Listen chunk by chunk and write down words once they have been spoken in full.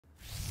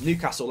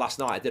Newcastle last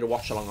night, I did a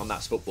watch-along on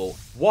That's Football.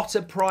 What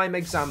a prime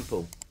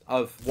example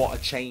of what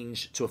a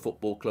change to a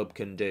football club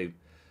can do.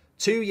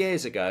 2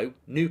 years ago,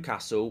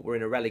 Newcastle were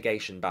in a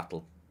relegation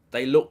battle.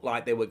 They looked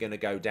like they were going to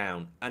go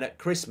down. And at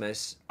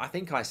Christmas, I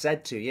think I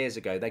said 2 years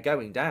ago, they're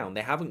going down.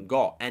 They haven't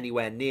got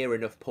anywhere near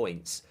enough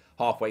points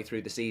halfway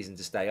through the season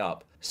to stay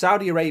up.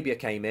 Saudi Arabia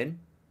came in.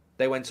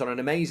 They went on an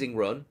amazing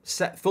run.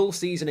 Full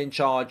season in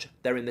charge,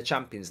 they're in the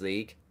Champions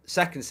League.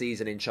 Second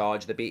season in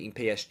charge, they're beating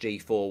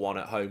PSG 4-1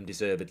 at home,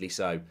 deservedly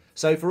so.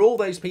 So for all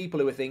those people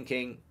who are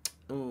thinking,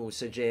 oh,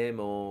 Sir Jim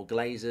or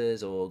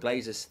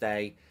Glazers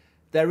stay,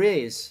 there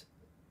is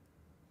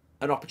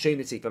an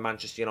opportunity for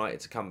Manchester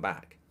United to come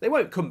back. They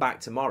won't come back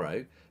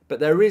tomorrow, but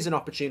there is an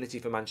opportunity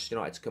for Manchester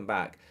United to come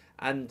back.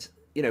 And,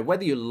 you know,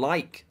 whether you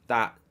like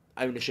that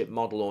ownership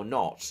model or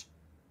not,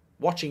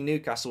 watching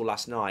Newcastle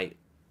last night,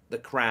 the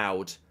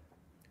crowd,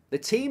 the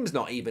team's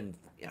not even,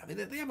 you know,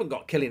 they haven't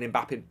got Kylian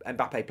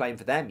Mbappe playing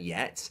for them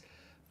yet,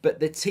 but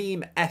the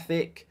team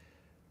ethic,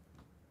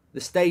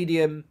 the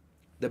stadium,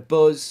 the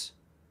buzz,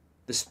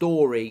 the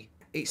story,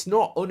 it's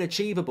not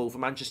unachievable for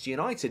Manchester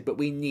United, but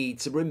we need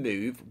to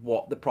remove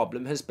what the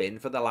problem has been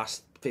for the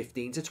last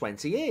 15 to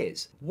 20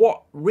 years.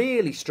 What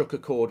really struck a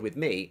chord with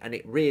me, and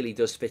it really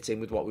does fit in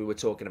with what we were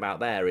talking about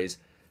there, is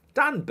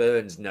Dan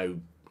Burns not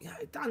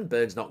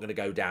going to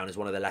go down as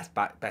one of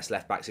the best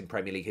left backs in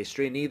Premier League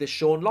history, and neither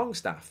Sean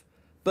Longstaff.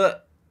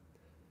 But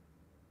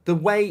the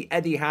way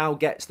Eddie Howe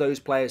gets those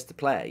players to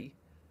play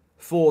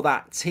for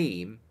that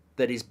team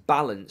that is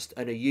balanced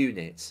and a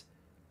unit,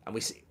 and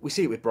we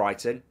see it with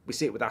Brighton, we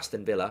see it with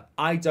Aston Villa.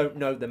 I don't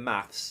know the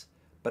maths,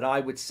 but I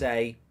would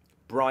say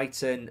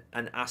Brighton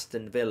and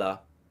Aston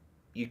Villa,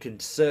 you can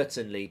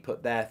certainly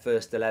put their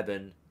first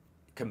 11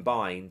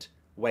 combined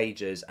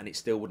wages and it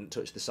still wouldn't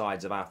touch the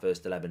sides of our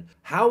first 11.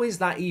 How is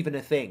that even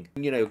a thing?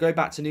 You know, go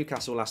back to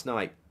Newcastle last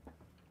night,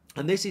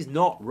 and this is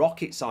not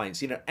rocket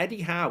science. You know,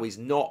 Eddie Howe is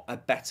not a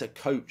better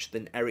coach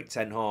than Erik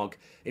ten Hag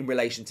in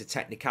relation to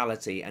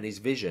technicality and his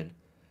vision.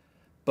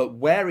 But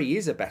where he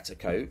is a better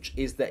coach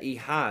is that he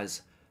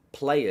has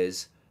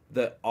players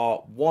that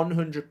are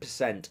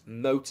 100%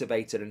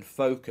 motivated and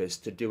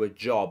focused to do a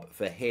job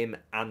for him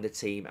and the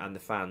team and the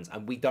fans.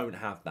 And we don't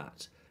have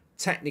that.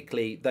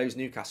 Technically, those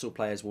Newcastle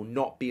players will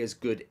not be as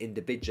good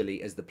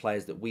individually as the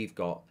players that we've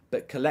got.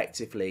 But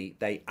collectively,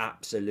 they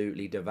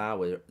absolutely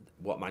devour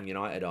what Man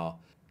United are.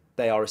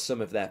 They are a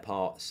sum of their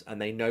parts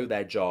and they know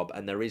their job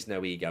and there is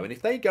no ego. And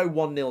if they go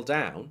 1-0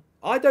 down,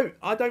 I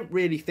don't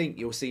really think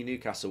you'll see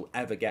Newcastle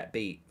ever get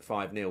beat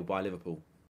 5-0 by Liverpool.